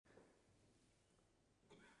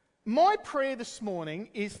My prayer this morning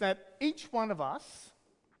is that each one of us,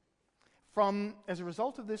 as a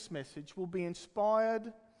result of this message, will be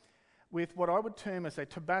inspired with what I would term as a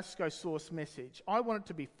Tabasco sauce message. I want it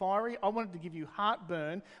to be fiery. I want it to give you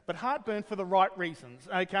heartburn, but heartburn for the right reasons,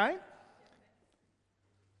 okay?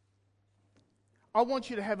 I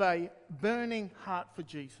want you to have a burning heart for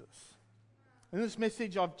Jesus. And this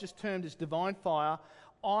message I've just termed as Divine Fire.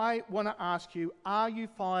 I want to ask you, are you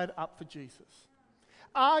fired up for Jesus?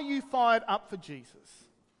 Are you fired up for Jesus?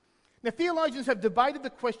 Now, theologians have debated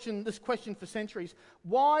this question for centuries.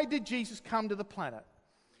 Why did Jesus come to the planet?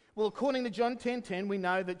 Well, according to John 10:10, we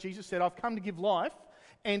know that Jesus said, I've come to give life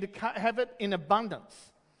and to have it in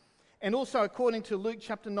abundance. And also, according to Luke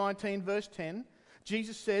chapter 19, verse 10,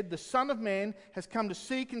 Jesus said, the Son of Man has come to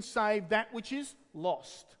seek and save that which is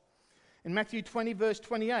lost. In Matthew 20, verse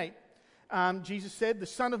 28, Jesus said, the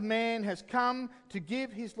Son of Man has come to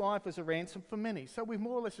give his life as a ransom for many. So we've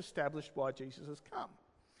more or less established why Jesus has come.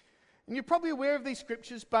 And you're probably aware of these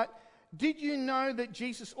scriptures, but did you know that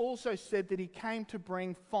Jesus also said that he came to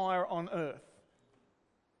bring fire on earth?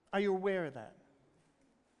 Are you aware of that?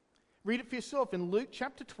 Read it for yourself in Luke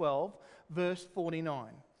chapter 12, verse 49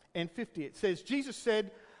 and 50. It says, Jesus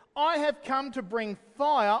said, I have come to bring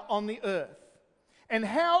fire on the earth, and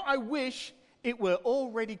how I wish it were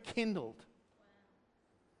already kindled.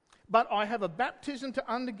 But I have a baptism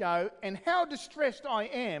to undergo, and how distressed I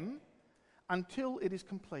am until it is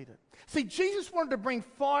completed. See, Jesus wanted to bring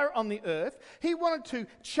fire on the earth. He wanted to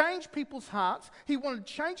change people's hearts. He wanted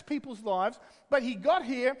to change people's lives. But he got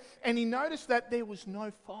here and he noticed that there was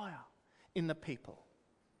no fire in the people.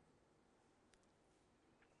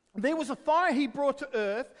 There was a fire he brought to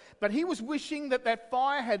earth, but he was wishing that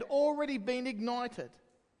fire had already been ignited.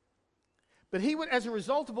 But he would, as a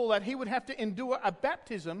result of all that, he would have to endure a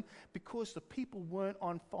baptism because the people weren't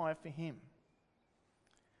on fire for him.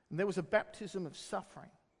 And there was a baptism of suffering.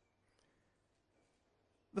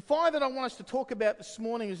 The fire that I want us to talk about this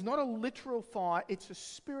morning is not a literal fire, it's a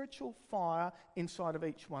spiritual fire inside of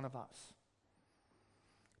each one of us.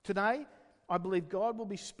 Today, I believe God will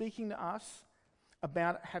be speaking to us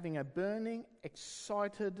about having a burning,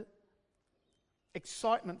 excitement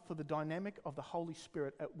for the dynamic of the Holy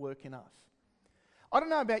Spirit at work in us. I don't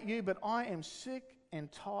know about you, but I am sick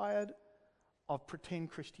and tired of pretend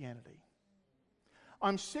Christianity.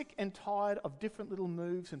 I'm sick and tired of different little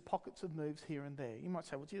moves and pockets of moves here and there. You might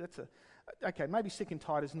say, well, gee, okay, maybe sick and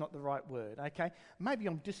tired is not the right word, okay? Maybe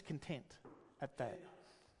I'm discontent at that.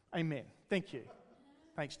 Amen. Thank you.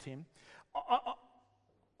 Thanks, Tim.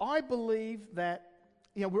 I believe that,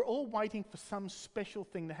 we're all waiting for some special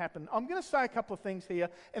thing to happen. I'm going to say a couple of things here,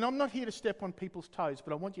 and I'm not here to step on people's toes,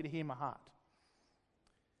 but I want you to hear my heart.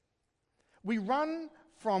 We run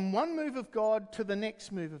from one move of God to the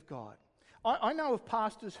next move of God. I know of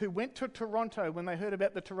pastors who went to Toronto when they heard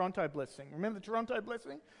about the Toronto blessing. Remember the Toronto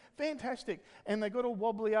blessing? Fantastic. And they got all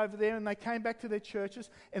wobbly over there and they came back to their churches.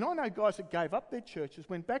 And I know guys that gave up their churches,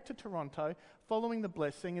 went back to Toronto following the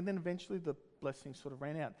blessing, and then eventually the blessing sort of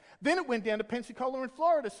ran out. Then it went down to Pensacola in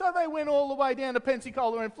Florida. So they went all the way down to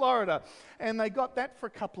Pensacola in Florida. And they got that for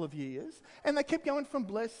a couple of years. And they kept going from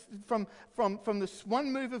this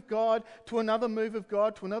one move of God to another move of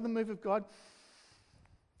God to another move of God.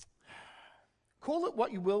 Call it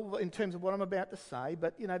what you will in terms of what I'm about to say,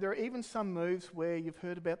 but there are even some moves where you've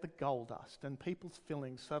heard about the gold dust and people's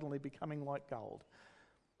fillings suddenly becoming like gold.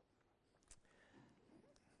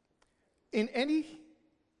 In any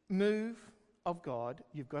move of God,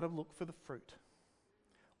 you've got to look for the fruit.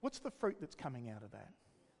 What's the fruit that's coming out of that?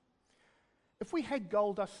 If we had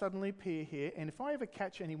gold dust suddenly appear here, and if I ever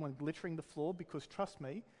catch anyone glittering the floor, because trust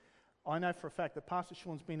me, I know for a fact that Pastor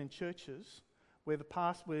Sean's been in churches where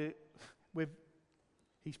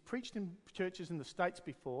he's preached in churches in the States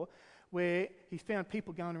before where he's found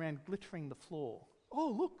people going around glittering the floor.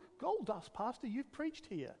 Oh, look, gold dust, Pastor, you've preached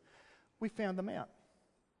here. We found them out.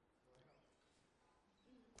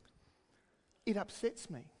 It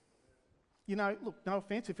upsets me. Look, no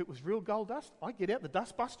offense, if it was real gold dust, I'd get out the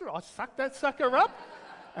dust buster, I'd suck that sucker up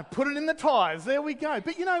and put it in the tyres. There we go.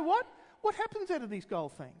 But you know what? What happens out of these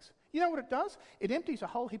gold things? You know what it does? It empties a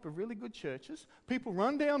whole heap of really good churches. People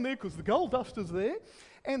run down there because the gold dust is there,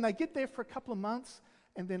 and they get there for a couple of months,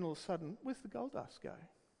 and then all of a sudden, where's the gold dust go?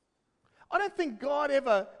 I don't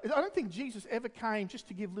think Jesus ever came just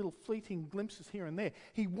to give little fleeting glimpses here and there.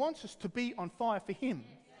 He wants us to be on fire for him.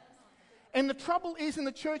 And the trouble is in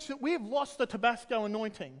the church that we have lost the Tabasco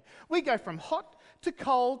anointing. We go from hot to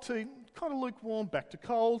cold to kind of lukewarm, back to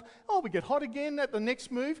cold. Oh, we get hot again at the next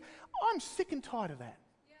move. I'm sick and tired of that.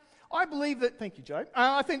 I believe that, thank you, Joe.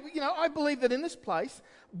 I believe that in this place,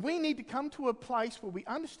 we need to come to a place where we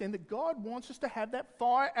understand that God wants us to have that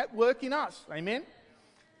fire at work in us. Amen?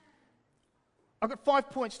 I've got 5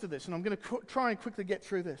 points to this, and I'm going to try and quickly get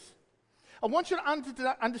through this. I want you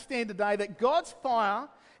to understand today that God's fire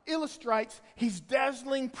illustrates his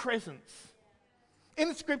dazzling presence. In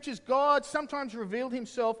the scriptures, God sometimes revealed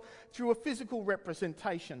himself through a physical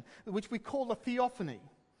representation, which we call a theophany.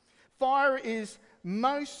 Fire is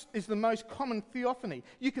the most common theophany.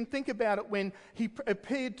 You can think about it when he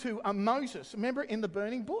appeared to Moses, remember, in the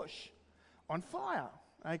burning bush, on fire,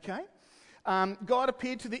 okay? God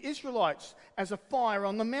appeared to the Israelites as a fire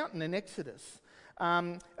on the mountain in Exodus.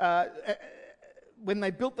 When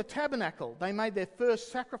they built the tabernacle, they made their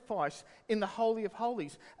first sacrifice in the Holy of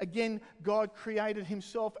Holies. Again, God created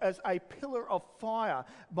himself as a pillar of fire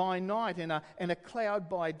by night and a cloud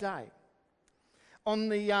by day. On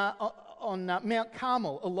Mount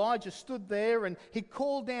Carmel, Elijah stood there and he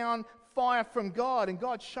called down fire from God, and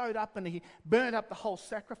God showed up and he burned up the whole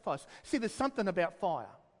sacrifice. See, there's something about fire.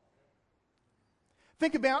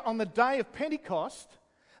 Think about on the day of Pentecost,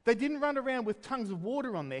 they didn't run around with tongues of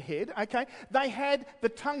water on their head, okay? They had the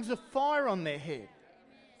tongues of fire on their head.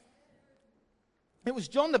 It was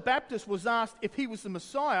John the Baptist was asked if he was the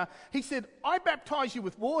Messiah. He said, I baptize you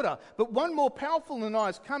with water, but one more powerful than I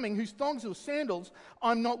is coming, whose thongs or sandals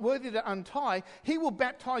I'm not worthy to untie. He will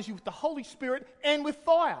baptize you with the Holy Spirit and with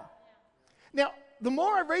fire. Now, the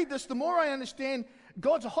more I read this, the more I understand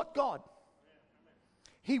God's a hot God.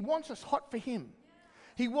 He wants us hot for him.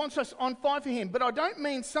 He wants us on fire for him. But I don't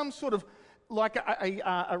mean some sort of like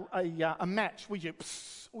a match where you,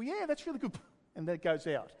 oh yeah, that's really good, and that goes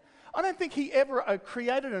out. I don't think he ever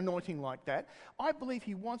created an anointing like that. I believe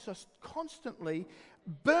he wants us constantly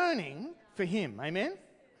burning for him. Amen?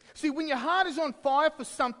 See, when your heart is on fire for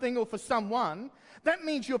something or for someone, that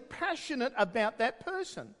means you're passionate about that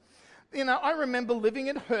person. You know, I remember living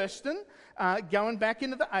in Hurston, going back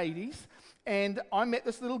into the 80s, and I met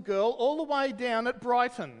this little girl all the way down at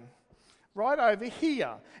Brighton, right over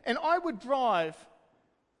here. And I would drive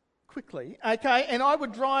quickly, okay, and I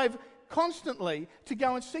would drive constantly to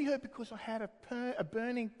go and see her because I had a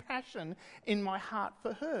burning passion in my heart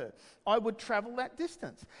for her. I would travel that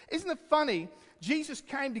distance. Isn't it funny? Jesus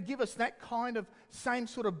came to give us that kind of same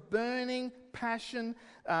sort of burning passion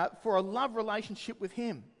for a love relationship with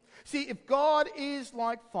him. See, if God is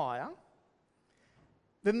like fire,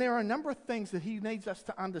 then there are a number of things that he needs us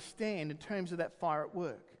to understand in terms of that fire at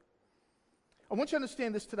work. I want you to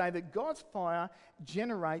understand this today, that God's fire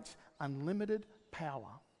generates unlimited power.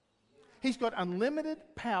 He's got unlimited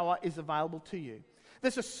power is available to you.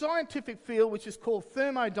 There's a scientific field which is called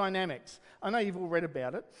thermodynamics. I know you've all read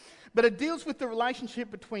about it. But it deals with the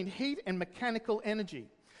relationship between heat and mechanical energy.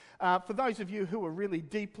 For those of you who are really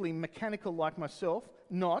deeply mechanical like myself,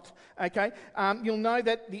 not, okay, you'll know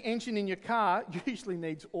that the engine in your car usually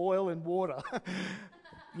needs oil and water.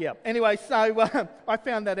 Yeah. Anyway, so I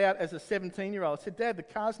found that out as a 17-year-old. I said, Dad, the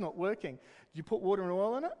car's not working. Did you put water and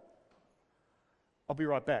oil in it? I'll be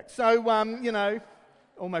right back. So,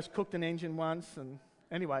 almost cooked an engine once, and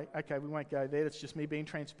anyway, okay, we won't go there. That's just me being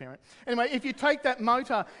transparent. Anyway, if you take that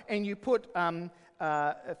motor and you put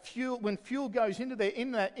fuel, when fuel goes into there,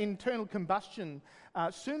 in that internal combustion,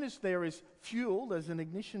 as soon as there is fuel, there's an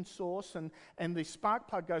ignition source, and the spark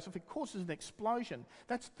plug goes off, it causes an explosion.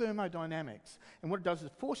 That's thermodynamics. And what it does is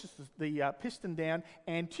it forces the piston down,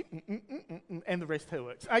 and the rest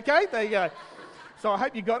works. Okay, there you go. So I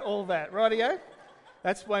hope you got all that, rightio?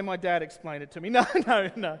 That's the way my dad explained it to me. No,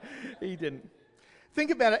 he didn't. Think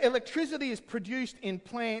about it. Electricity is produced in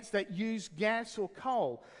plants that use gas or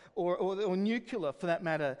coal or nuclear for that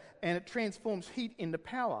matter, and it transforms heat into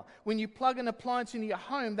power. When you plug an appliance into your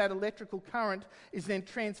home, that electrical current is then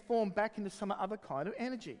transformed back into some other kind of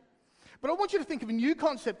energy. But I want you to think of a new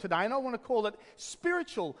concept today, and I want to call it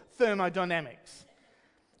spiritual thermodynamics.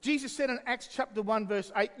 Jesus said in Acts chapter 1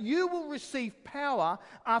 verse 8, you will receive power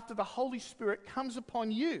after the Holy Spirit comes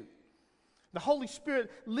upon you. The Holy Spirit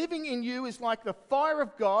living in you is like the fire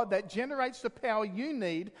of God that generates the power you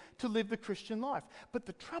need to live the Christian life. But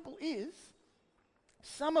the trouble is,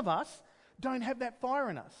 some of us don't have that fire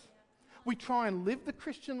in us. We try and live the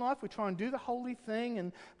Christian life, we try and do the holy thing,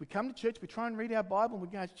 and we come to church, we try and read our Bible, and we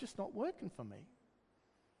go, it's just not working for me.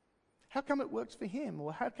 How come it works for him,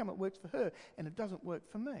 or how come it works for her, and it doesn't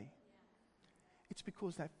work for me? It's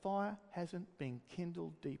because that fire hasn't been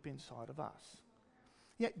kindled deep inside of us.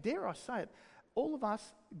 Yet, dare I say it, all of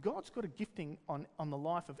us, God's got a gifting on the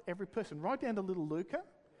life of every person, right down to little Luca,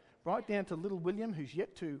 right down to little William, who's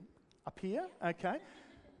yet to appear, okay?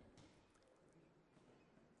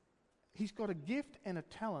 He's got a gift and a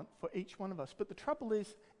talent for each one of us. But the trouble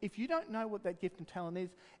is, if you don't know what that gift and talent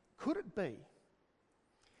is, could it be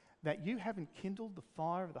that you haven't kindled the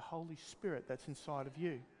fire of the Holy Spirit that's inside of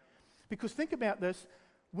you? Because think about this,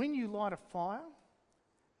 when you light a fire,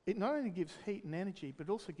 it not only gives heat and energy, but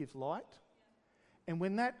it also gives light. And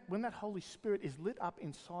when that Holy Spirit is lit up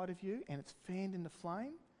inside of you and it's fanned into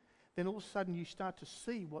flame, then all of a sudden you start to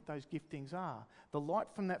see what those giftings are. The light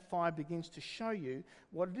from that fire begins to show you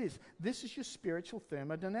what it is. This is your spiritual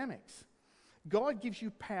thermodynamics. God gives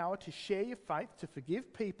you power to share your faith, to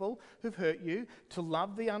forgive people who've hurt you, to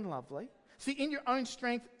love the unlovely. See, in your own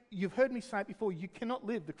strength, you've heard me say it before, you cannot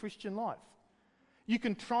live the Christian life. You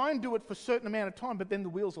can try and do it for a certain amount of time, but then the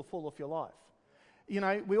wheels will fall off your life. You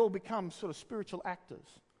know, we all become sort of spiritual actors.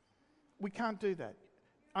 We can't do that.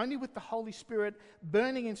 Only with the Holy Spirit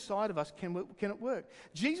burning inside of us can it work.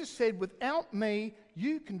 Jesus said, without me,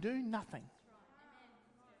 you can do nothing.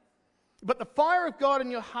 But the fire of God in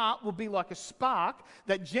your heart will be like a spark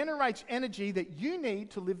that generates energy that you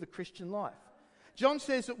need to live the Christian life. John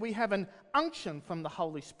says that we have an unction from the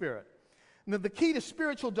Holy Spirit. Now, the key to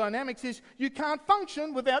spiritual dynamics is you can't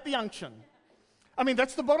function without the unction. I mean,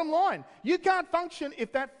 that's the bottom line. You can't function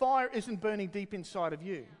if that fire isn't burning deep inside of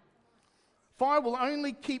you. Fire will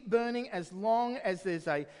only keep burning as long as there's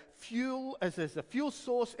a fuel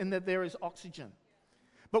source and that there is oxygen.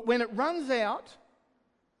 But when it runs out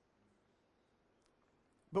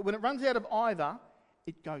of either,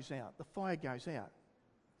 it goes out. The fire goes out.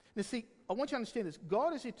 Now see, I want you to understand this.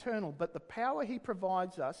 God is eternal, but the power he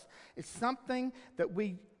provides us is something that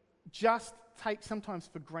we just take sometimes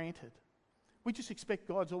for granted. We just expect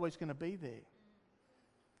God's always going to be there.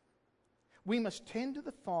 We must tend to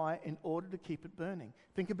the fire in order to keep it burning.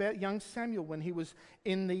 Think about young Samuel when he was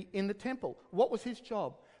in the temple. What was his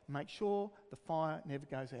job? Make sure the fire never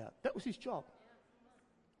goes out. That was his job.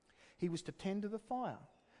 He was to tend to the fire.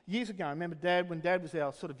 Years ago, I remember when Dad was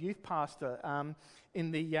our sort of youth pastor in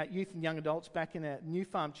the youth and young adults back in our New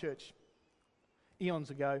Farm church eons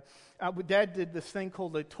ago. Dad did this thing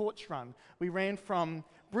called the torch run. We ran from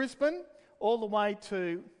Brisbane all the way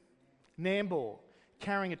to Nambour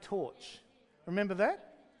carrying a torch. Remember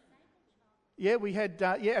that? Yeah, we had,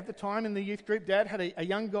 at the time in the youth group, Dad had a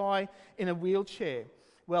young guy in a wheelchair.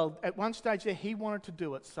 Well, at one stage there, he wanted to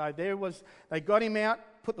do it. So they got him out,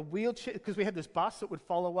 put the wheelchair, because we had this bus that would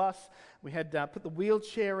follow us. We had put the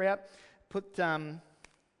wheelchair out, can't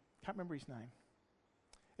remember his name.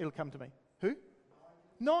 It'll come to me. Who?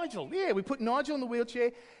 Nigel. Yeah, we put Nigel in the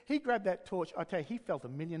wheelchair. He grabbed that torch. I tell you, he felt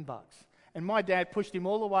 $1 million. And my dad pushed him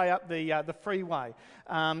all the way up the freeway,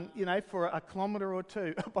 for a kilometre or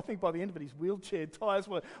two. I think by the end of it, his wheelchair tyres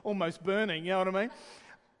were almost burning, you know what I mean?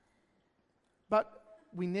 But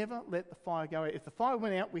we never let the fire go out. If the fire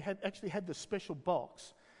went out, we actually had this special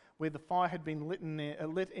box where the fire had been lit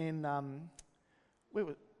in where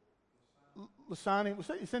was Lausanne?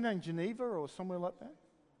 Is that in Geneva or somewhere like that?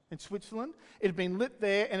 In Switzerland. It had been lit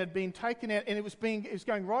there and had been taken out, and it was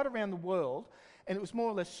going right around the world, and it was more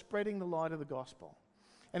or less spreading the light of the gospel.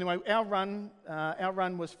 Anyway, our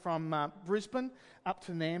run was from Brisbane up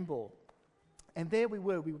to Nambour, and there we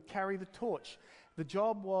were. We would carry the torch. The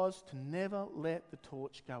job was to never let the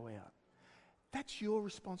torch go out. That's your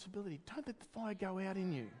responsibility. Don't let the fire go out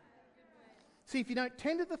in you. See, if you don't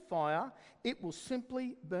tend to the fire, it will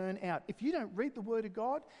simply burn out. If you don't read the Word of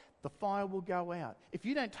God, the fire will go out. If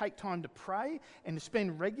you don't take time to pray and to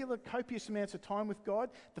spend regular, copious amounts of time with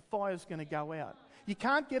God, the fire's going to go out. You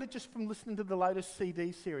can't get it just from listening to the latest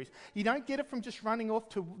CD series. You don't get it from just running off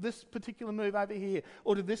to this particular move over here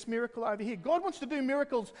or to this miracle over here. God wants to do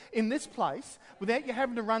miracles in this place without you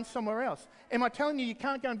having to run somewhere else. Am I telling you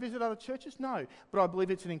can't go and visit other churches? No, but I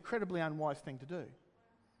believe it's an incredibly unwise thing to do.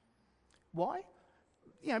 Why?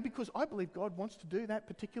 Because I believe God wants to do that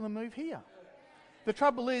particular move here. The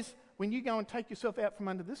trouble is, when you go and take yourself out from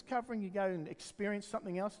under this covering, you go and experience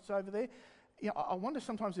something else that's over there. I wonder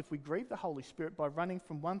sometimes if we grieve the Holy Spirit by running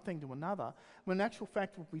from one thing to another, when in actual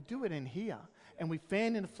fact, if we do it in here and we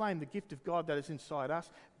fan into flame the gift of God that is inside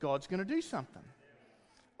us, God's going to do something.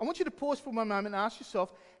 I want you to pause for one moment and ask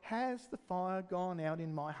yourself, has the fire gone out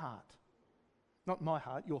in my heart? Not my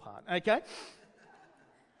heart, your heart, okay?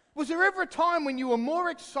 Was there ever a time when you were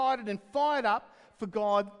more excited and fired up for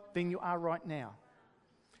God than you are right now?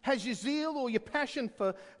 Has your zeal or your passion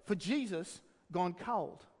for Jesus gone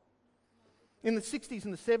cold? In the 60s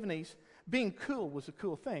and the 70s, being cool was a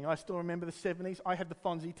cool thing. I still remember the 70s. I had the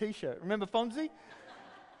Fonzie t-shirt. Remember Fonzie?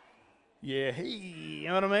 Yeah, you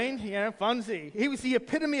know what I mean? Fonzie. He was the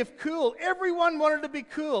epitome of cool. Everyone wanted to be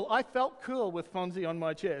cool. I felt cool with Fonzie on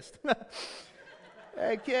my chest.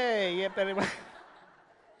 Okay, yep, anyway.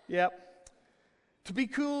 Yep. To be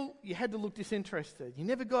cool, you had to look disinterested. You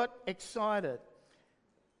never got excited.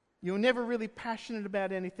 You were never really passionate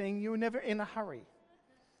about anything. You were never in a hurry.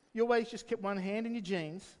 You always just kept one hand in your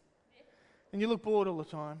jeans, and you looked bored all the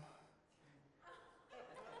time.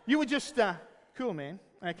 You were just cool, man,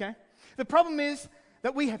 okay? The problem is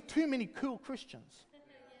that we have too many cool Christians.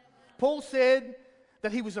 Paul said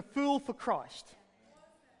that he was a fool for Christ.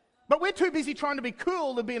 But we're too busy trying to be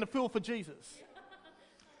cool than being a fool for Jesus.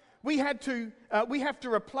 We have to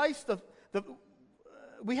replace the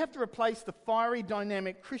fiery,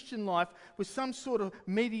 dynamic Christian life with some sort of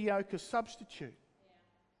mediocre substitute.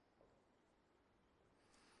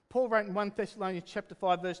 Paul wrote in 1 Thessalonians chapter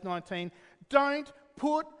 5, verse 19, don't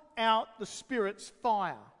put out the Spirit's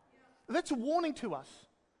fire. That's a warning to us.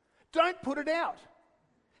 Don't put it out.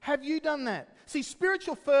 Have you done that? See,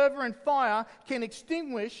 spiritual fervour and fire can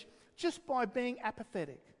extinguish just by being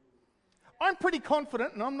apathetic. I'm pretty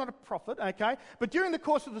confident, and I'm not a prophet, okay? But during the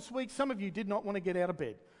course of this week, some of you did not want to get out of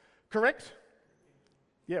bed. Correct?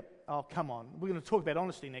 Yep. Oh, come on. We're going to talk about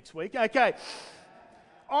honesty next week. Okay.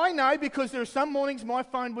 I know because there are some mornings my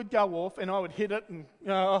phone would go off and I would hit it and,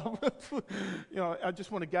 I just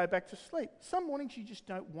want to go back to sleep. Some mornings you just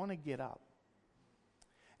don't want to get up.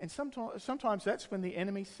 And sometimes that's when the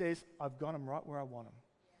enemy says, I've got them right where I want them.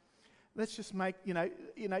 Let's just make, you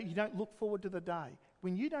don't look forward to the day.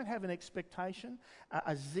 When you don't have an expectation,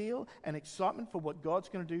 a zeal, an excitement for what God's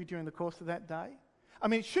going to do during the course of that day, I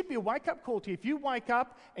mean, it should be a wake-up call to you. If you wake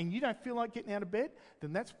up and you don't feel like getting out of bed,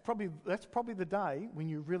 then that's probably the day when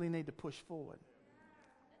you really need to push forward.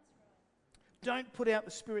 Don't put out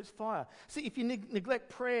the Spirit's fire. See, if you neglect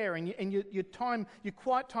prayer and your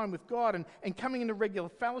quiet time with God and coming into regular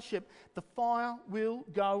fellowship, the fire will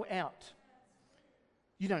go out.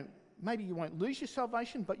 Maybe you won't lose your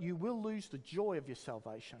salvation, but you will lose the joy of your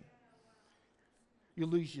salvation. You'll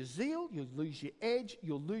lose your zeal, you'll lose your edge,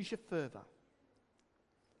 you'll lose your fervour.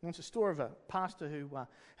 It's a story of a pastor who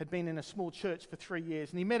had been in a small church for 3 years,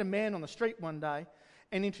 and he met a man on the street one day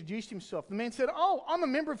and introduced himself. The man said, "Oh, I'm a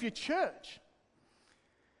member of your church."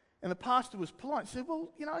 And the pastor was polite and said, "Well,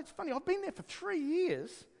 it's funny, I've been there for 3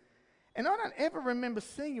 years, and I don't ever remember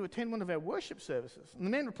seeing you attend one of our worship services." And the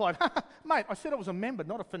man replied, "Mate, I said I was a member,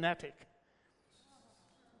 not a fanatic."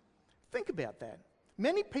 Think about that.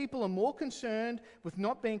 Many people are more concerned with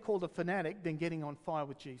not being called a fanatic than getting on fire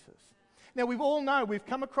with Jesus. Now, we've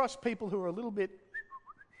come across people who are a little bit,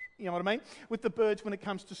 with the birds when it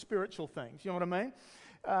comes to spiritual things. You know what I mean?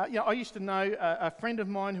 I used to know a friend of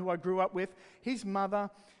mine who I grew up with. His mother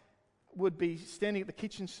would be standing at the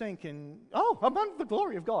kitchen sink and, I'm under the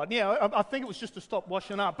glory of God. I think it was just to stop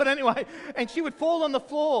washing up. But anyway, and she would fall on the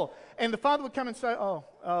floor, and the father would come and say,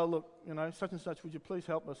 look, such and such, would you please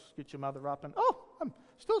help us get your mother up? And, I'm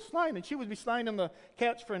still slaying. And she would be slaying on the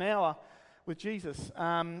couch for an hour with Jesus.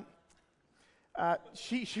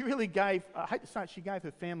 She really gave, I hate to say it, she gave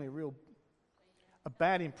her family a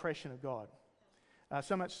bad impression of God.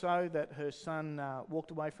 So much so that her son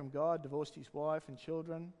walked away from God, divorced his wife and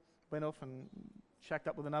children, went off and shacked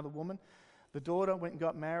up with another woman. The daughter went and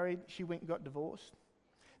got married. She went and got divorced.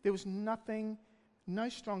 There was no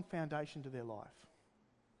strong foundation to their life.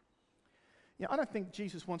 I don't think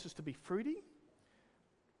Jesus wants us to be fruity.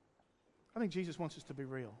 I think Jesus wants us to be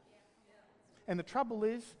real. And the trouble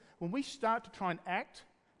is, when we start to try and act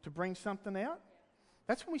to bring something out,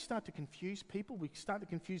 that's when we start to confuse people. We start to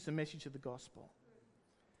confuse the message of the gospel.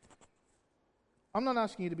 I'm not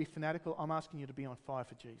asking you to be fanatical. I'm asking you to be on fire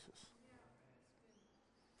for Jesus.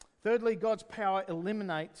 Thirdly, God's power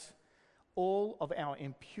eliminates all of our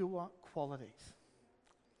impure qualities.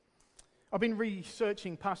 I've been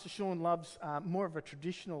researching. Pastor Sean loves more of a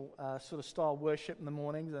traditional sort of style worship in the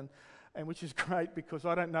mornings, and which is great because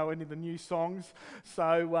I don't know any of the new songs.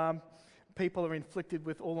 So people are inflicted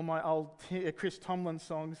with all of my old Chris Tomlin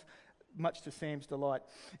songs, much to Sam's delight.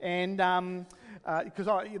 And because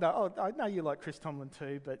I know you like Chris Tomlin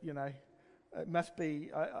too, but it must be.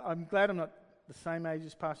 I'm glad I'm not the same age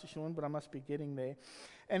as Pastor Sean, but I must be getting there.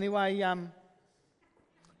 Anyway,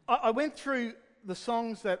 I went through the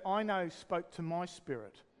songs that I know spoke to my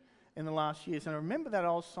spirit in the last years, and I remember that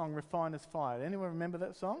old song, "Refiner's Fire." Anyone remember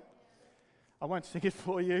that song? I won't sing it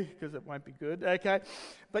for you because it won't be good, okay?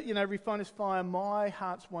 But "Refiner's Fire," my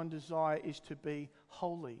heart's one desire is to be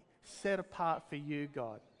holy, set apart for you,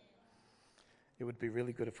 God. It would be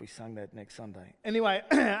really good if we sang that next Sunday. Anyway,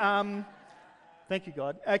 thank you,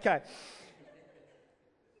 God. Okay.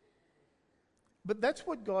 But that's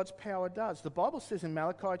what God's power does. The Bible says in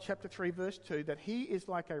Malachi chapter 3, verse 2, that he is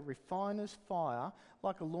like a refiner's fire,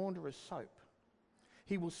 like a launderer's soap.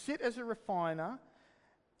 He will sit as a refiner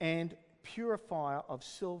and purifier of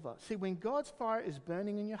silver. See, when God's fire is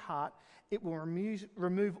burning in your heart, it will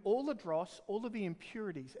remove all the dross, all of the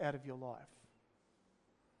impurities out of your life.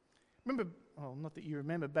 Remember, well, not that you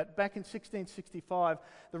remember, but back in 1665,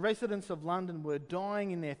 the residents of London were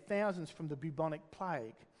dying in their thousands from the bubonic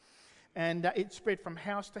plague. And it spread from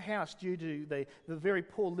house to house due to the very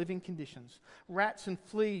poor living conditions. Rats and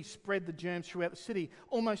fleas spread the germs throughout the city.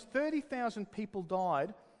 Almost 30,000 people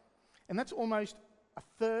died, and that's almost a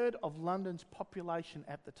third of London's population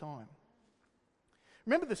at the time.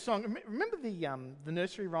 Remember the song? Remember the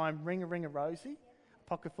nursery rhyme, Ring a Ring a Rosie?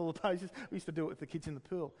 Pocket full of posies. We used to do it with the kids in the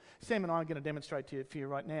pool. Sam and I are going to demonstrate for you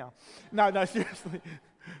right now. No, seriously.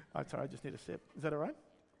 Oh, sorry, I just need a sip. Is that all right?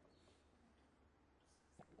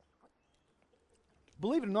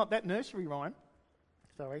 Believe it or not, that nursery rhyme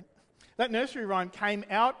came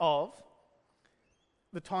out of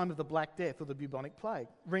the time of the Black Death or the bubonic plague.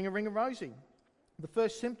 Ring a Rosie. The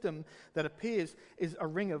first symptom that appears is a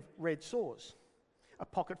ring of red sores, a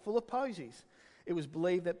pocket full of posies. It was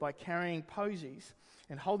believed that by carrying posies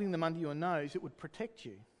and holding them under your nose, it would protect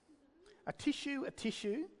you. A tissue.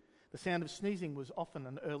 The sound of sneezing was often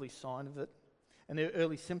an early sign of it, an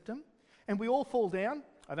early symptom. And we all fall down.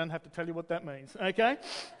 I don't have to tell you what that means, okay?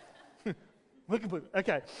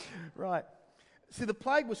 Okay, right. See, the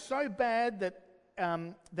plague was so bad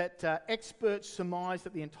that experts surmised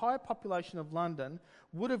that the entire population of London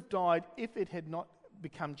would have died if it had not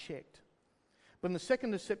become checked. But on the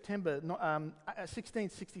 2nd of September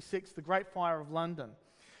 1666, the Great Fire of London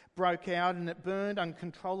broke out and it burned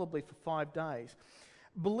uncontrollably for 5 days.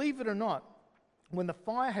 Believe it or not, when the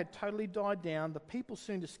fire had totally died down, the people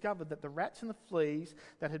soon discovered that the rats and the fleas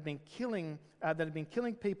that had been killing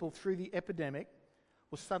people through the epidemic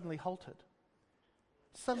was suddenly halted.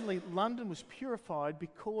 Suddenly, London was purified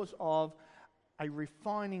because of a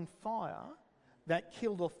refining fire that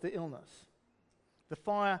killed off the illness. The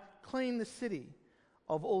fire cleaned the city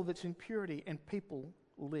of all of its impurity, and people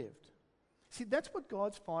lived. See, that's what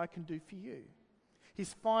God's fire can do for you.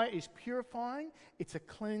 His fire is purifying. It's a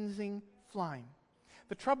cleansing flame.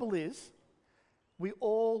 The trouble is, we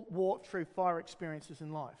all walk through fire experiences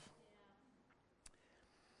in life.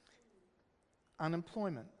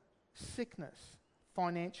 Unemployment, sickness,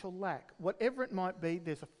 financial lack, whatever it might be,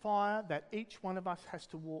 there's a fire that each one of us has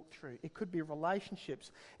to walk through. It could be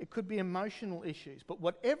relationships, it could be emotional issues, but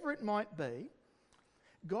whatever it might be,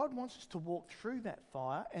 God wants us to walk through that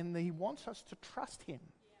fire, and He wants us to trust Him.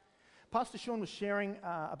 Pastor Sean was sharing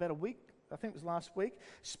about a week, I think it was last week,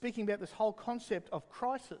 speaking about this whole concept of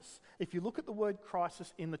crisis. If you look at the word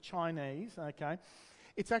crisis in the Chinese, okay,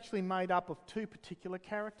 it's actually made up of two particular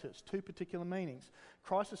characters, two particular meanings.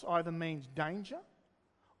 Crisis either means danger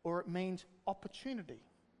or it means opportunity.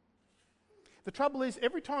 The trouble is,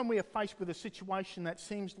 every time we are faced with a situation that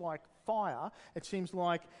seems like fire, it seems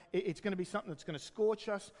like it's going to be something that's going to scorch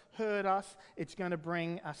us, hurt us, it's going to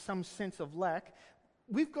bring some sense of lack,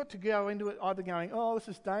 we've got to go into it either going, oh, this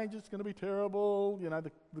is dangerous, it's going to be terrible, you know,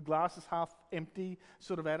 the glass is half empty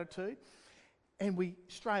sort of attitude, and we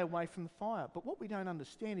stray away from the fire. But what we don't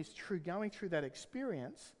understand is going through that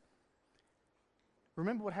experience,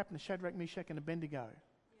 remember what happened to Shadrach, Meshach and Abednego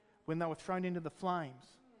when they were thrown into the flames.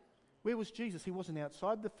 Where was Jesus? He wasn't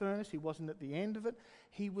outside the furnace, He wasn't at the end of it,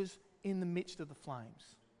 He was in the midst of the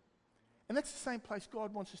flames. And that's the same place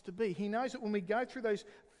God wants us to be. He knows that when we go through those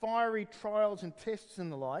fiery trials and tests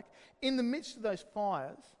and the like, in the midst of those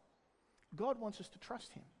fires, God wants us to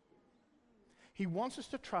trust Him. He wants us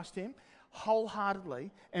to trust Him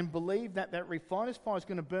wholeheartedly and believe that that refiner's fire is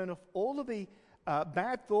going to burn off all of the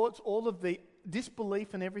bad thoughts, all of the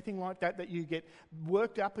disbelief and everything like that you get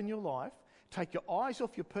worked up in your life. Take your eyes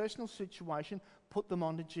off your personal situation, put them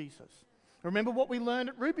onto Jesus. Remember what we learned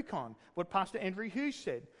at Rubicon, what Pastor Andrew Hughes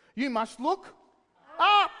said. You must look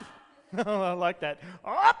up. I like that.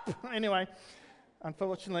 Up! Anyway,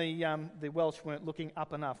 unfortunately, the Welsh weren't looking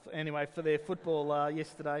up enough anyway for their football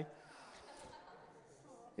yesterday.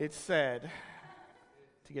 It's sad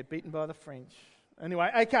to get beaten by the French.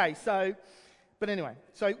 Anyway, okay, so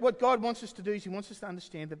what God wants us to do is He wants us to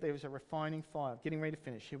understand that there is a refining fire. Getting ready to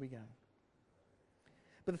finish. Here we go.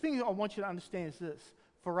 But the thing I want you to understand is this.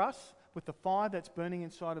 For us, with the fire that's burning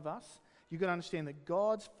inside of us, you've got to understand that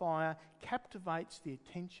God's fire captivates the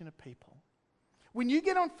attention of people. When you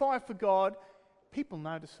get on fire for God, people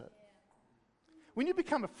notice it. When you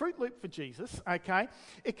become a Fruit Loop for Jesus, okay,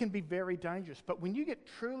 it can be very dangerous. But when you get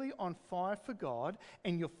truly on fire for God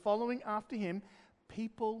and you're following after Him,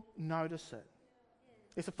 people notice it.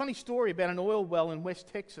 There's a funny story about an oil well in West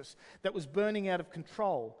Texas that was burning out of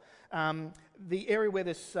control. The area where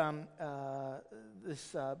this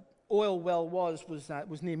oil well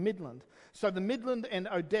was near Midland. So the Midland and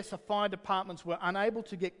Odessa fire departments were unable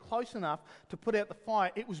to get close enough to put out the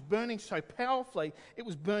fire. It was burning so powerfully, it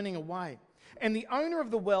was burning away. And the owner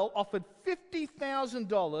of the well offered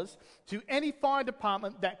 $50,000 to any fire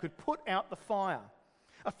department that could put out the fire.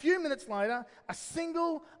 A few minutes later, a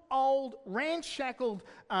single old ramshackled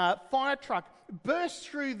fire truck burst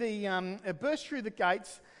through the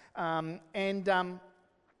gates,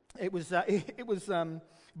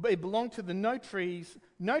 it belonged to the No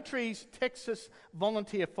Trees, Texas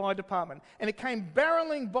Volunteer Fire Department. And it came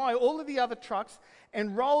barreling by all of the other trucks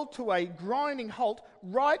and rolled to a grinding halt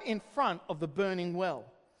right in front of the burning well.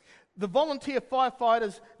 The volunteer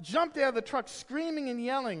firefighters jumped out of the truck screaming and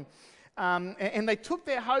yelling, and they took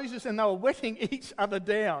their hoses and they were wetting each other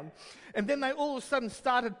down. And then they all of a sudden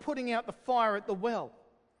started putting out the fire at the well.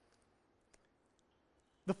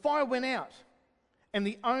 The fire went out. And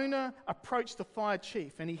the owner approached the fire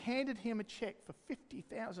chief and he handed him a check for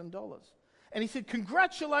 $50,000. And he said,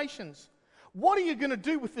 "Congratulations, what are you going to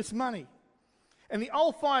do with this money?" And the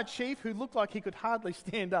old fire chief, who looked like he could hardly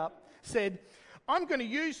stand up, said, "I'm going to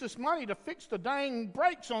use this money to fix the dang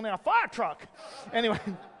brakes on our fire truck." Anyway,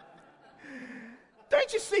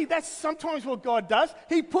 don't you see that's sometimes what God does?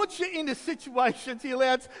 He puts you into situations, he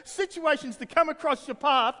allows situations to come across your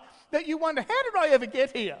path that you wonder, how did I ever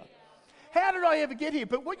get here? How did I ever get here?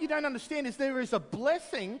 But what you don't understand is there is a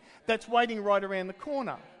blessing that's waiting right around the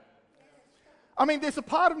corner. I mean, there's a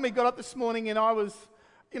part of me got up this morning and I was,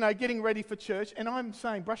 getting ready for church, and I'm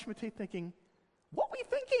saying, brush my teeth, thinking, what were you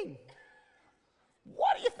thinking?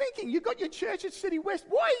 What are you thinking? You got your church at City West.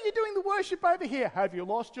 Why are you doing the worship over here? Have you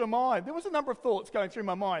lost your mind? There was a number of thoughts going through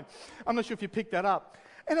my mind. I'm not sure if you picked that up.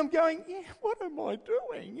 And I'm going, what am I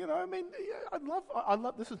doing? I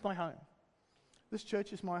love, this is my home. This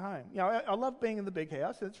church is my home. I love being in the big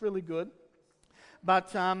house. It's really good.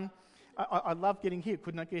 But I love getting here.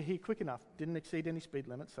 Could not get here quick enough. Didn't exceed any speed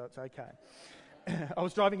limit, so it's okay. I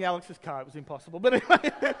was driving Alex's car. It was impossible. But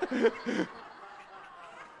anyway.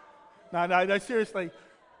 No, seriously.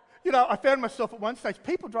 I found myself at one stage,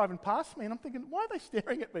 people driving past me, and I'm thinking, why are they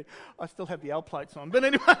staring at me? I still have the L plates on. But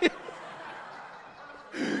anyway.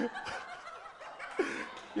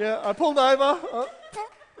 Yeah, I pulled over.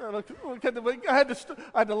 I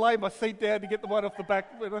had to lay my seat down to get the one off the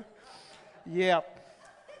back. Yeah.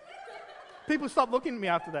 People stopped looking at me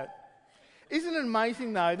after that. Isn't it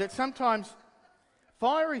amazing, though, that sometimes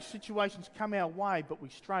fiery situations come our way, but we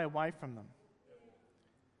stray away from them?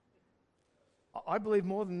 I believe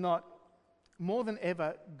more than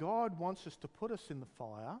ever, God wants us to put us in the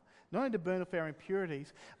fire, not only to burn off our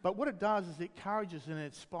impurities, but what it does is it encourages and it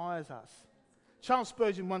inspires us. Charles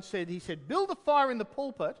Spurgeon once said, build a fire in the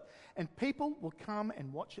pulpit and people will come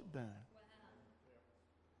and watch it burn.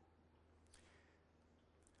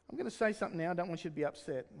 I'm going to say something now. I don't want you to be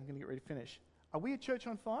upset. I'm going to get ready to finish. Are we a church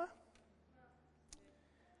on fire?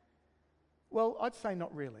 Well, I'd say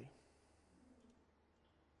not really.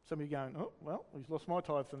 Some of you are going, oh, well, he's lost my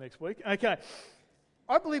tithe for next week. Okay.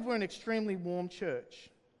 I believe we're an extremely warm church.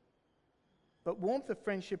 But warmth of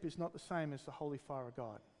friendship is not the same as the holy fire of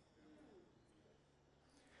God.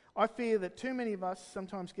 I fear that too many of us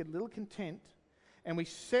sometimes get a little content and we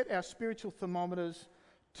set our spiritual thermometers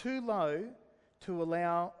too low to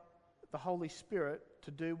allow the Holy Spirit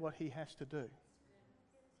to do what he has to do.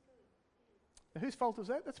 Now, whose fault is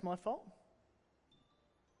that? That's my fault.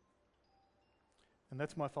 And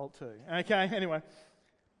that's my fault too. Okay, anyway.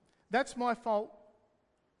 That's my fault,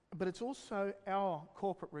 but it's also our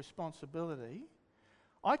corporate responsibility.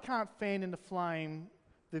 I can't fan into flame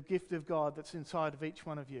the gift of God that's inside of each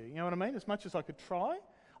one of you. You know what I mean? As much as I could try,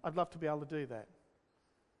 I'd love to be able to do that.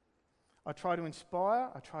 I try to inspire,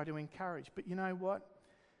 I try to encourage. But you know what?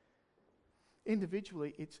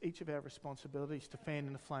 Individually, it's each of our responsibilities to fan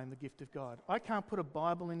into flame the gift of God. I can't put a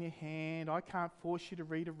Bible in your hand. I can't force you to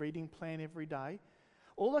read a reading plan every day.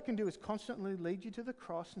 All I can do is constantly lead you to the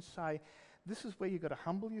cross and say, this is where you've got to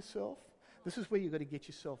humble yourself. This is where you've got to get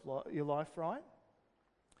your life right.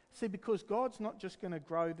 See, because God's not just going to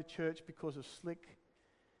grow the church because of slick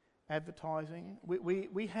advertising.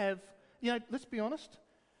 We have, let's be honest,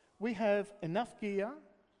 we have enough gear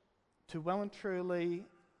to well and truly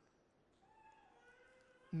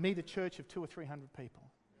meet a church of 200 or 300 people.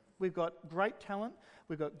 We've got great talent.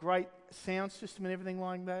 We've got great sound system and everything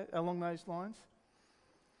like that along those lines.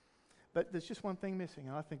 But there's just one thing missing,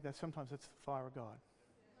 and I think that sometimes that's the fire of God.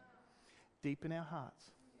 Deep in our hearts.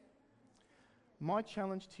 My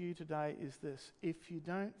challenge to you today is this. If you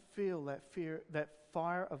don't feel that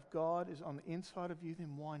fire of God is on the inside of you,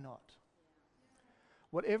 then why not?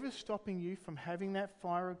 Whatever's stopping you from having that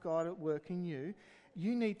fire of God at work in you,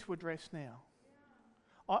 you need to address now.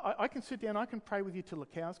 I can sit down, I can pray with you till the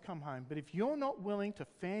cows come home, but if you're not willing to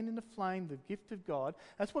fan into flame the gift of God,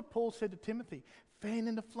 that's what Paul said to Timothy, fan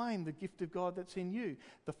into flame the gift of God that's in you,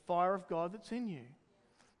 the fire of God that's in you.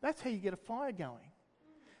 That's how you get a fire going.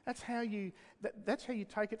 That's how you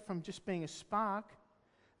take it from just being a spark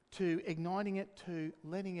to igniting it to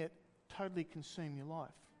letting it totally consume your life.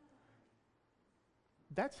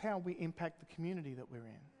 That's how we impact the community that we're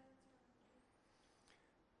in.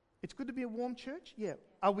 It's good to be a warm church, yeah.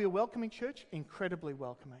 Are we a welcoming church? Incredibly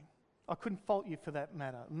welcoming. I couldn't fault you for that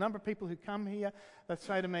matter. The number of people who come here that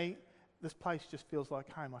say to me, this place just feels like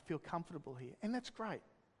home. I feel comfortable here. And that's great.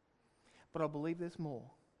 But I believe there's more.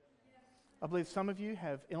 I believe some of you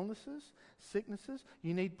have illnesses, sicknesses.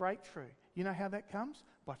 You need breakthrough. You know how that comes?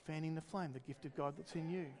 By fanning the flame, the gift of God that's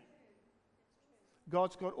in you.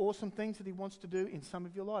 God's got awesome things that he wants to do in some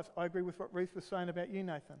of your lives. I agree with what Ruth was saying about you,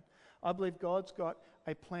 Nathan. I believe God's got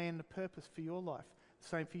a plan and a purpose for your life.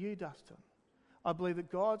 Same for you, Dustin. I believe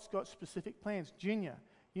that God's got specific plans. Junior,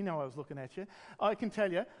 you know I was looking at you. I can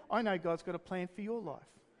tell you, I know God's got a plan for your life.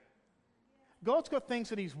 God's got things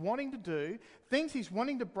that he's wanting to do, things he's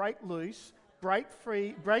wanting to break loose, break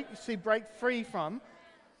free from.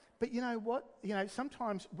 But you know what? You know,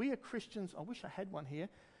 sometimes we are Christians. I wish I had one here.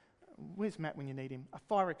 Where's Matt when you need him? A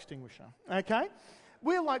fire extinguisher. Okay?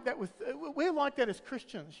 We're like that as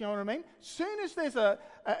Christians. You know what I mean? Soon as there's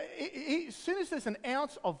an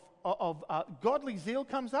ounce of godly zeal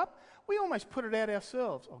comes up, we almost put it out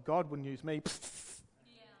ourselves. Oh, God wouldn't use me.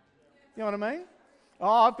 Yeah. You know what I mean? Oh,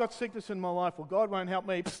 I've got sickness in my life. Well, God won't help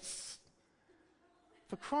me.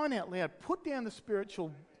 For crying out loud, put down the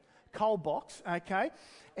spiritual coal box, okay,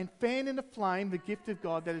 and fan into flame the gift of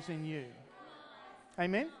God that is in you.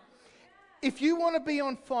 Amen? If you want to be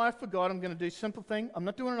on fire for God, I'm going to do a simple thing. I'm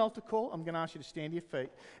not doing an altar call. I'm going to ask you to stand to your feet.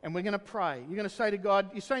 And we're going to pray. You're going to say to God,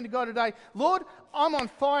 you're saying to God today, Lord, I'm on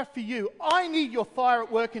fire for you. I need your fire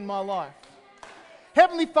at work in my life.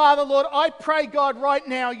 Heavenly Father, Lord, I pray, God, right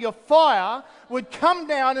now, your fire would come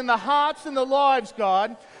down in the hearts and the lives,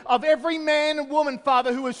 God, of every man and woman,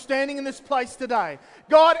 Father, who is standing in this place today.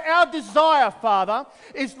 God, our desire, Father,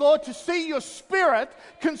 is, Lord, to see your Spirit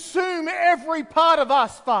consume every part of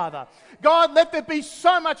us, Father. God, let there be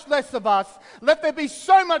so much less of us. Let there be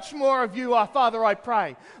so much more of you, our Father, I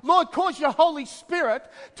pray. Lord, cause your Holy Spirit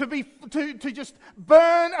to just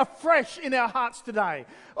burn afresh in our hearts today.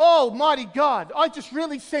 Oh, mighty God, I just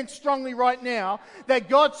really sense strongly right now that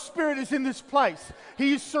God's Spirit is in this place.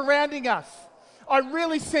 He is surrounding us. I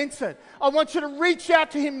really sense it. I want you to reach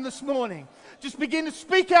out to him this morning. Just begin to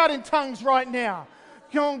speak out in tongues right now.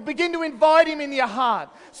 Begin to invite him in your heart.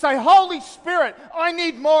 Say, Holy Spirit, I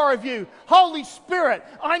need more of you. Holy Spirit,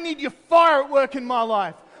 I need your fire at work in my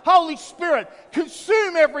life. Holy Spirit,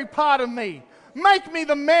 consume every part of me. Make me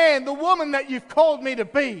the man, the woman that you've called me to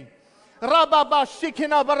be. Rababa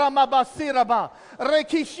shikina baramaba siraba.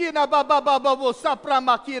 Rekishina bababa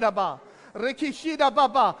sapramakiraba. Rekishina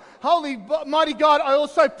baba. Holy, mighty God, I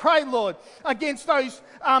also pray, Lord, against those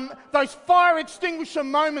fire extinguisher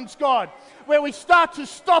moments, God, where we start to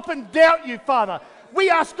stop and doubt you, Father. We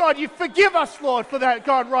ask, God, you forgive us, Lord, for that,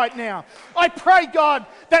 God, right now. I pray, God,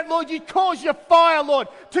 that, Lord, you cause your fire, Lord,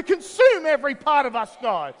 to consume every part of us,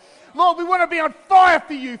 God. Lord, we want to be on fire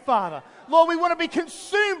for you, Father. Lord, we want to be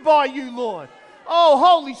consumed by you, Lord. Oh,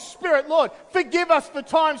 Holy Spirit, Lord, forgive us for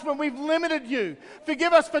times when we've limited you.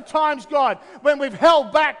 Forgive us for times, God, when we've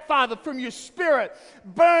held back, Father, from your Spirit,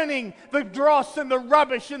 burning the dross and the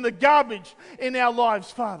rubbish and the garbage in our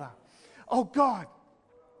lives, Father. Oh, God,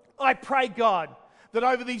 I pray, God, that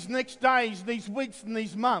over these next days, these weeks and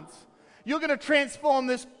these months, you're going to transform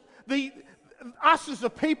us as a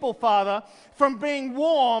people, Father, from being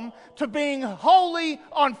warm to being wholly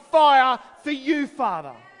on fire for you,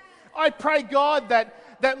 Father. I pray, God,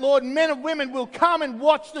 that Lord, men and women will come and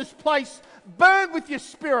watch this place burn with your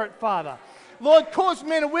Spirit, Father. Lord, cause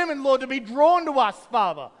men and women, Lord, to be drawn to us,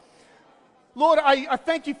 Father. Lord, I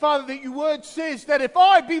thank you, Father, that your word says that if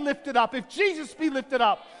I be lifted up, if Jesus be lifted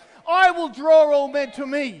up, I will draw all men to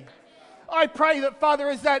me. I pray that, Father,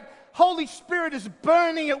 as that Holy Spirit is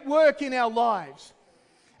burning at work in our lives,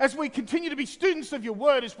 as we continue to be students of your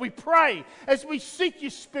word, as we pray, as we seek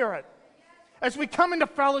your Spirit, as we come into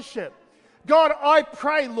fellowship, God, I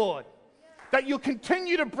pray, Lord, that you'll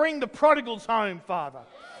continue to bring the prodigals home, Father.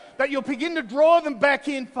 That you'll begin to draw them back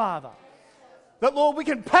in, Father. That, Lord, we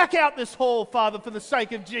can pack out this hall, Father, for the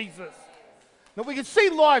sake of Jesus. That we can see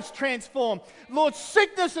lives transformed. Lord,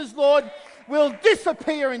 sicknesses, Lord, will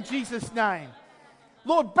disappear in Jesus' name.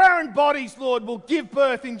 Lord, barren bodies, Lord, will give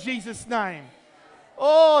birth in Jesus' name.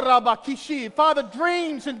 Oh, Rabakishi. Father,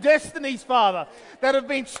 dreams and destinies, Father, that have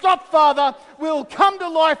been stopped, Father, will come to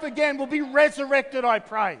life again, will be resurrected, I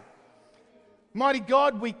pray. Mighty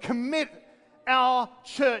God, we commit our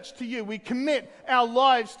church to you. We commit our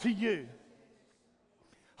lives to you.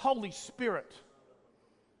 Holy Spirit,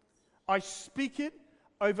 I speak it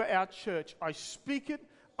over our church. I speak it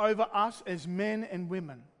over us as men and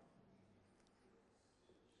women.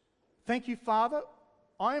 Thank you, Father.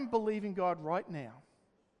 I am believing God right now.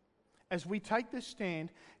 As we take this stand,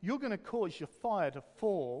 you're going to cause your fire to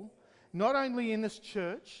fall, not only in this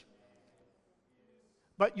church,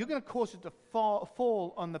 but you're going to cause it to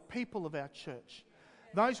fall on the people of our church.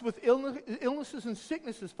 Those with illnesses and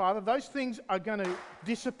sicknesses, Father, those things are going to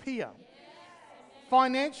disappear.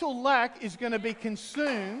 Financial lack is going to be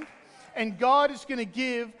consumed, and God is going to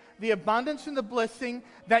give the abundance and the blessing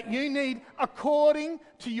that you need according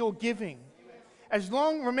to your giving.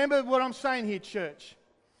 Remember what I'm saying here, church.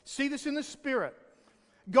 See this in the Spirit.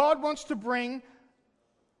 God wants to bring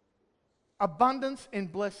abundance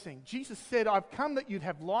and blessing. Jesus said, I've come that you'd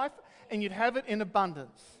have life and you'd have it in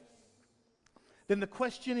abundance. Then the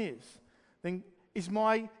question is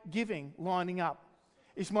my giving lining up?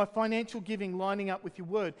 Is my financial giving lining up with your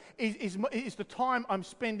word? Is the time I'm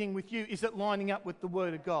spending with you, is it lining up with the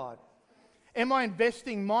word of God? Am I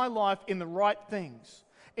investing my life in the right things,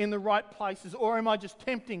 in the right places, or am I just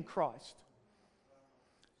tempting Christ?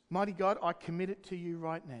 Mighty God, I commit it to you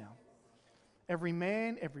right now. Every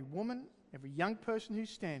man, every woman, every young person who's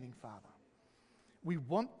standing, Father, we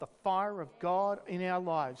want the fire of God in our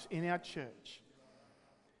lives, in our church.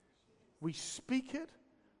 We speak it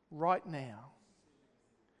right now.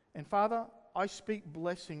 And Father, I speak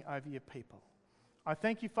blessing over your people. I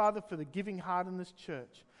thank you, Father, for the giving heart in this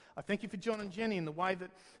church. I thank you for John and Jenny and the way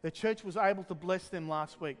that the church was able to bless them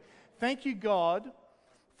last week. Thank you, God,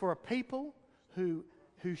 for a people who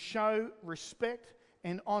show respect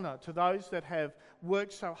and honour to those that have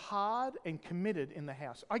worked so hard and committed in the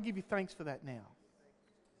house. I give you thanks for that now.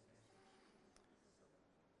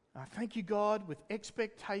 I thank you, God, with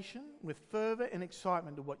expectation, with fervour and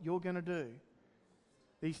excitement to what you're going to do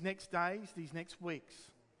these next days, these next weeks.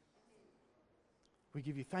 We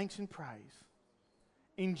give you thanks and praise.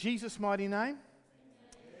 In Jesus' mighty name,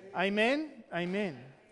 amen. Amen.